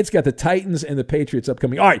 Play the Saints, got the Titans and the Patriots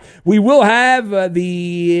upcoming. All right, we will have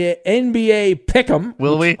the NBA Pick'em.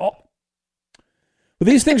 Will we? Well,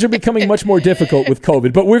 these things are becoming much more difficult with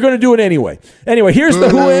COVID, but we're going to do it anyway. Anyway, here's the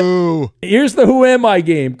Who Am I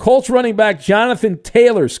game. Colts running back Jonathan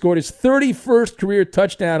Taylor scored his 31st career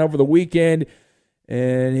touchdown over the weekend,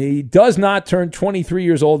 and he does not turn 23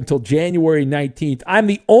 years old until January 19th. I'm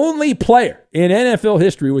the only player in NFL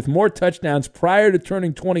history with more touchdowns prior to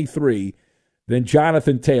turning 23 than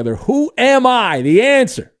Jonathan Taylor. Who am I? The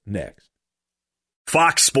answer next.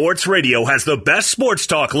 Fox Sports Radio has the best sports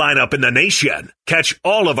talk lineup in the nation. Catch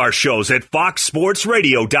all of our shows at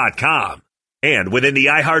foxsportsradio.com. And within the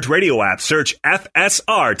iHeartRadio app, search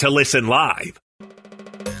FSR to listen live.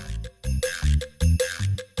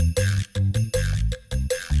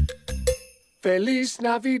 Feliz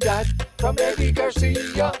Navidad from Eddie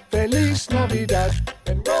Garcia. Feliz Navidad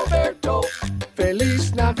and Roberto.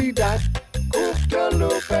 Feliz Navidad. Coop de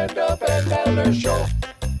Loop and the Ben Maller Show.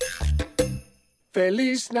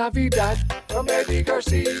 Feliz Navidad from Eddie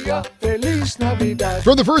Garcia. Feliz Navidad.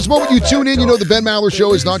 From the first moment you tune in, you know the Ben Maller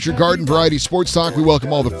Show is not your garden variety sports talk. We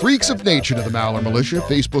welcome all the freaks of nature to the Maller Militia.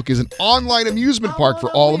 Facebook is an online amusement park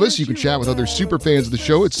for all of us. You can chat with other super fans of the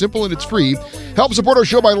show. It's simple and it's free. Help support our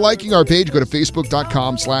show by liking our page. Go to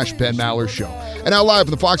facebook.com/Ben Maller Show. And now live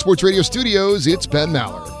from the Fox Sports Radio studios, it's Ben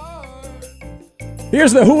Maller.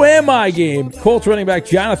 Here's the Who Am I game. Colts running back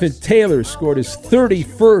Jonathan Taylor scored his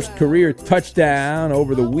 31st career touchdown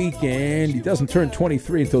over the weekend. He doesn't turn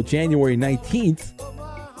 23 until January 19th,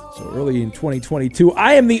 so early in 2022.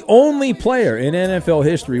 I am the only player in NFL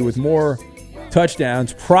history with more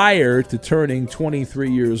touchdowns prior to turning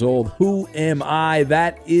 23 years old. Who am I?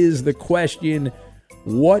 That is the question.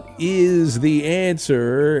 What is the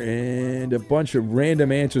answer? And a bunch of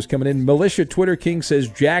random answers coming in. Militia Twitter King says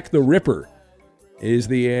Jack the Ripper is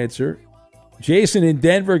the answer. Jason in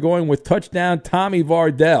Denver going with touchdown Tommy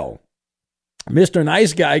Vardell. Mr.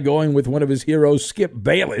 Nice Guy going with one of his heroes, Skip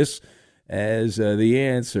Bayless, as the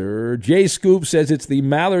answer. Jay Scoop says it's the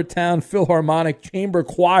Mallertown Philharmonic Chamber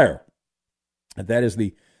Choir. And that is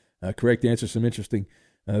the correct answer. Some interesting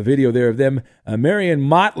video there of them. Marion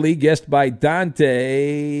Motley, guessed by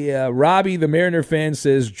Dante. Robbie, the Mariner fan,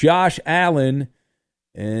 says Josh Allen.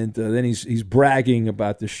 And then he's bragging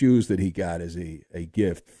about the shoes that he got as a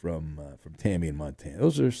gift from Tammy in Montana.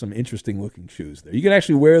 Those are some interesting looking shoes there. You can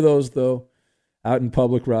actually wear those though out in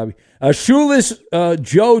public, Robbie. Shoeless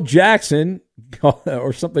Joe Jackson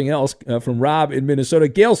or something else from Rob in Minnesota.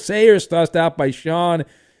 Gail Sayers tossed out by Sean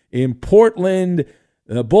in Portland.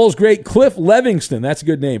 Bulls great Cliff Levingston. That's a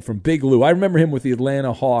good name from Big Lou. I remember him with the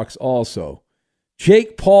Atlanta Hawks also.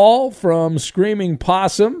 Jake Paul from Screaming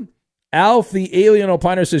Possum. Alf, the alien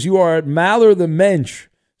opiner, says, you are at Maller the Mensch,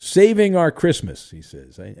 saving our Christmas, he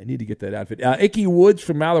says. I need to get that outfit. Icky Woods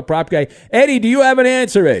from Maller Prop Guy. Eddie, do you have an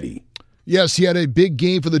answer, Eddie? Yes, he had a big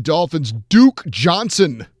game for the Dolphins. Duke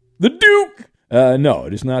Johnson. The Duke? No,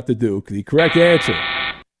 it is not the Duke. The correct answer,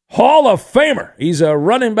 Hall of Famer. He's a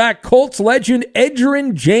running back, Colts legend,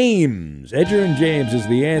 Edgerrin James. Edgerrin James is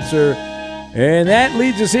the answer. And that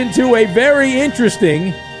leads us into a very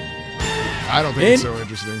interesting... I don't think it's so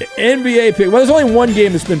interesting. NBA pick. Well, there's only one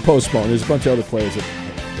game that's been postponed. There's a bunch of other players that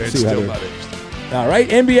it's still not interesting. All right,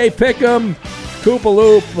 NBA pick'em, Koopa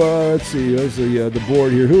Loop. Let's see. There's the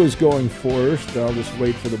board here. Who is going first? I'll just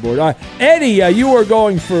wait for the board. Eddie, you are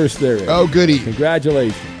going first there. Eddie. Oh, goody!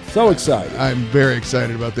 Congratulations. So excited. I'm very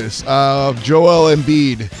excited about this. Joel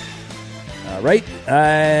Embiid. All right,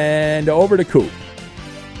 and over to Coop.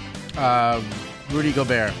 Rudy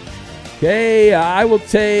Gobert. Okay, I will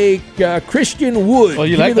take Christian Wood. Oh,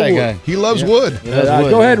 you like that guy? He loves Wood.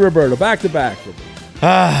 Go ahead, Roberto. Back to back. What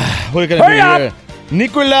are we going to do here?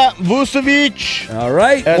 Nikola Vucevic. All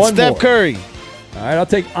right. And one Steph more. Curry. All right, I'll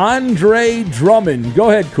take Andre Drummond.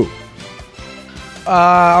 Go ahead, Coop.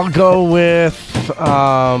 I'll go with...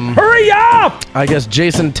 Hurry up! I guess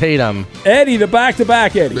Jason Tatum. Eddie, the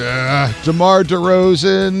back-to-back Eddie. DeMar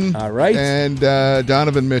DeRozan. All right. And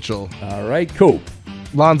Donovan Mitchell. All right, Coop.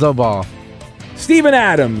 Lonzo Ball. Steven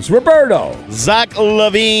Adams. Roberto. Zach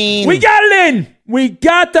LaVine. We got it in! We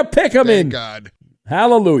got to pick them in. Thank God.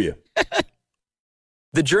 Hallelujah.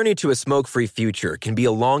 The journey to a smoke-free future can be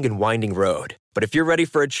a long and winding road. But if you're ready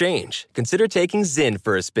for a change, consider taking Zyn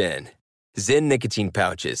for a spin. Zyn nicotine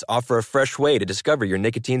pouches offer a fresh way to discover your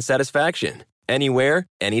nicotine satisfaction. Anywhere,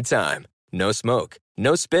 anytime. No smoke,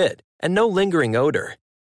 no spit, and no lingering odor.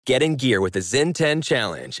 Get in gear with the Zyn 10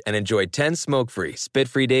 Challenge and enjoy 10 smoke-free,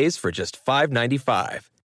 spit-free days for just $5.95.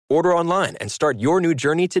 Order online and start your new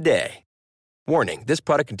journey today. Warning, this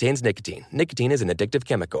product contains nicotine. Nicotine is an addictive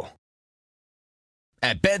chemical.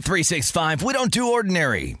 At Bet365, we don't do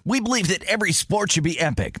ordinary. We believe that every sport should be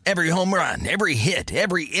epic. Every home run, every hit,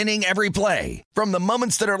 every inning, every play. From the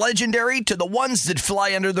moments that are legendary to the ones that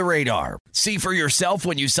fly under the radar. See for yourself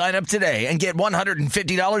when you sign up today and get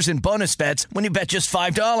 $150 in bonus bets when you bet just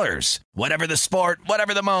 $5. Whatever the sport,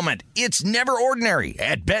 whatever the moment, it's never ordinary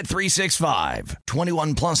at Bet365.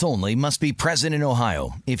 21 plus only. Must be present in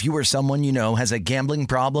Ohio. If you or someone you know has a gambling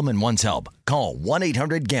problem and wants help, call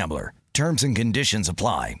 1-800-GAMBLER. Terms and conditions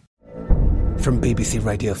apply. From BBC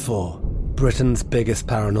Radio 4, Britain's biggest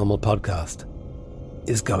paranormal podcast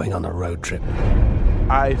is going on a road trip.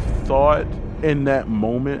 I thought in that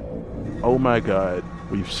moment, oh my God,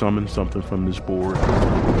 we've summoned something from this board.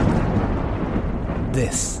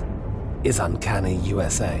 This is Uncanny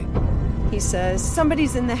USA. He says,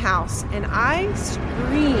 somebody's in the house, and I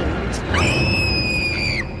screamed.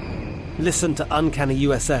 Listen to Uncanny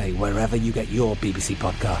USA wherever you get your BBC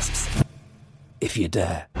podcasts, if you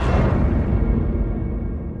dare.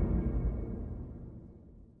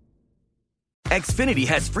 Xfinity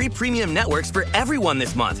has free premium networks for everyone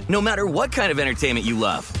this month, no matter what kind of entertainment you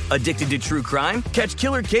love. Addicted to true crime? Catch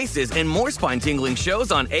killer cases and more spine-tingling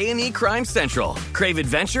shows on A&E Crime Central. Crave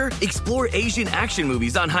adventure? Explore Asian action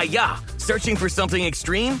movies on Hi-YAH. Searching for something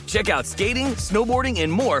extreme? Check out skating, snowboarding,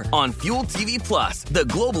 and more on Fuel TV Plus, the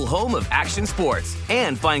global home of action sports.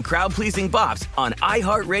 And find crowd-pleasing bops on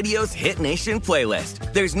iHeartRadio's Hit Nation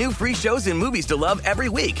playlist. There's new free shows and movies to love every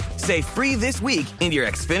week. Say free this week in your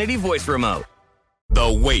Xfinity voice remote.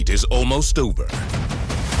 The wait is almost over.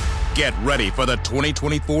 Get ready for the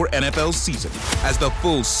 2024 NFL season as the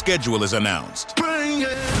full schedule is announced.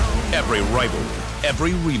 Every rivalry,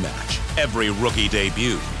 every rematch, every rookie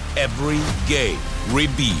debut, every game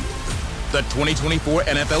revealed. The 2024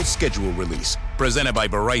 NFL schedule release, presented by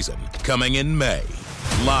Verizon, coming in May.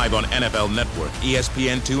 Live on NFL Network,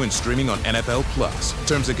 ESPN2, and streaming on NFL Plus.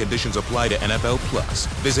 Terms and conditions apply to NFL Plus.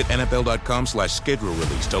 Visit NFL.com/schedule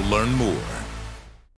release to learn more.